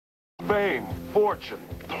Fame, fortune,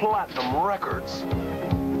 platinum records.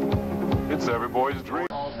 It's every boy's dream.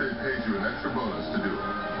 Allstate pays you an extra bonus to do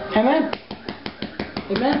it. Hey man.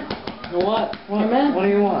 Hey man. What? Hey man. What do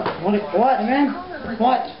you want? What? Hey man.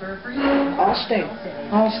 What? Allstate.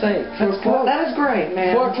 Allstate. That is great,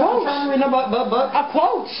 man. For quotes. I'm trying to read no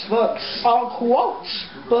Quotes. books. Quotes.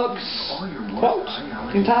 Books. Quotes.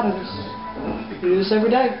 I'm tired of this. You do this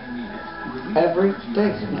every day. Every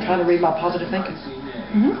day. I'm trying to read my positive thinking.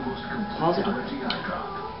 Positive.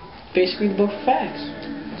 Basically the book for facts.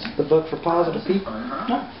 It's the book for positive people.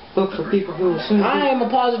 No. Book for people who assume I am a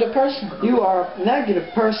positive person. you are a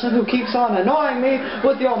negative person who keeps on annoying me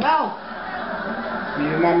with your mouth.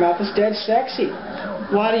 My mouth is dead sexy.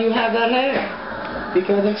 Why do you have that hair?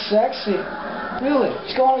 Because it's sexy. Really?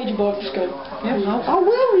 Just go and read your book. Just go. Yes, I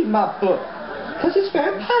will read my book. Because it's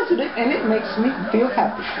very positive and it makes me feel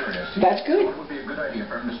happy. That's good. It would be a good idea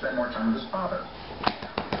for him to spend more time with his father.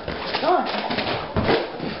 Come on.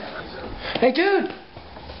 Hey, dude.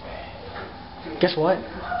 Guess what?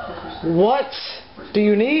 What do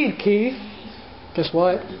you need, Keith? Guess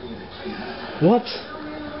what? What?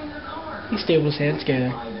 He stapled his hands together.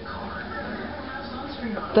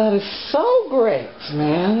 That is so great,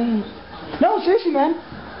 man. No, seriously, man.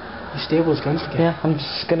 He stapled his guns together. Yeah, I'm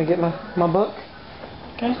just going to get my book.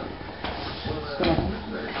 Okay. Just going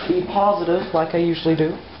to be positive like I usually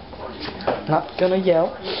do. Not going to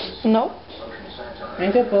yell. No.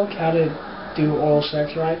 Ain't that book How to Do Oral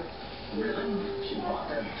Sex Right?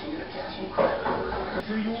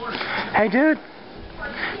 Hey, dude.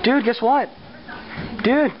 Dude, guess what?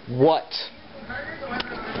 Dude. What?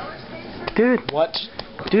 Dude. What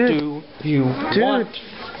Dude. do you want?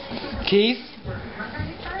 Keith?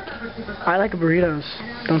 I like burritos.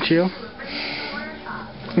 Don't you?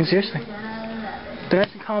 I mean, seriously. They're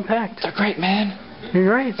nice and compact. They're great, man. You're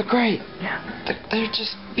right. They're great. Yeah. They're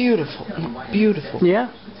just beautiful. Beautiful.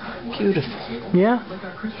 Yeah? Beautiful. Yeah?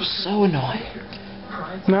 You're so annoying.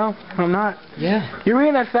 No, I'm not. Yeah. You're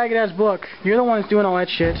reading that faggot-ass book. You're the one that's doing all that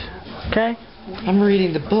shit. Okay? I'm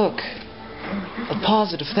reading the book of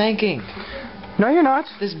positive thinking. No, you're not.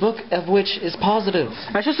 This book of which is positive.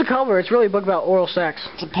 That's just a cover. It's really a book about oral sex.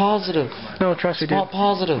 It's a positive. No, trust me, It's dude. called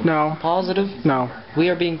positive. No. Positive? No. We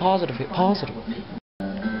are being positive. Positive.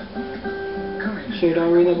 So you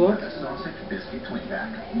don't read the book?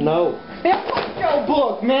 No. Man, fuck your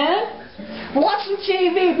book, man! Watch some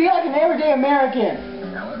TV. Be like an everyday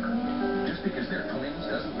American. However, just because they're twins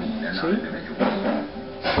doesn't mean they're not individuals.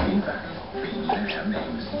 In fact, babies have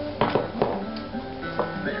names.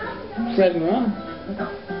 There. Fred and Ron. Oh,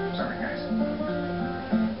 sorry, guys.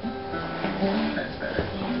 That's better.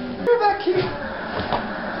 Where's that kid?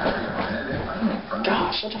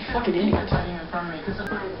 Gosh, such a fucking idiot.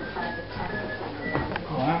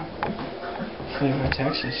 Oh, wow. Flavor of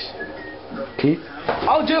Texas. Keith?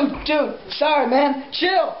 Oh, dude, sorry, man.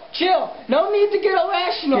 Chill. No need to get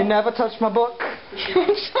irrational. You never touched my book.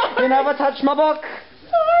 I'm sorry. You never touched my book.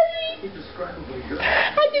 Sorry.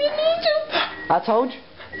 I didn't mean to. I told you.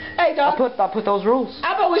 Hey, Doc. I put those rules.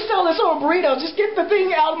 How about we sell this whole burrito? Just get the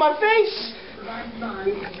thing out of my face.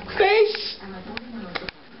 Face.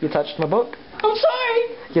 You touched my book. I'm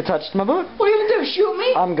sorry. You touched my book. What are you gonna do? Shoot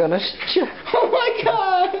me? I'm gonna Oh my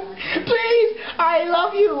God! Please, I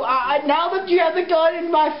love you. Now that you have the gun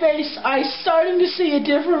in my face, I'm starting to see a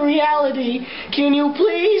different reality. Can you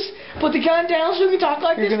please put the gun down so we can talk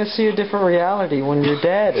like You're this? gonna see a different reality when you're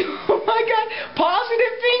dead. Oh my God!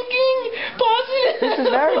 Positive thinking. Positive. This is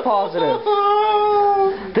very positive.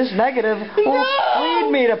 This negative will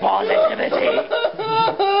lead me to positivity.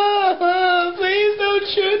 Please don't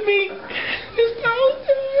shoot me.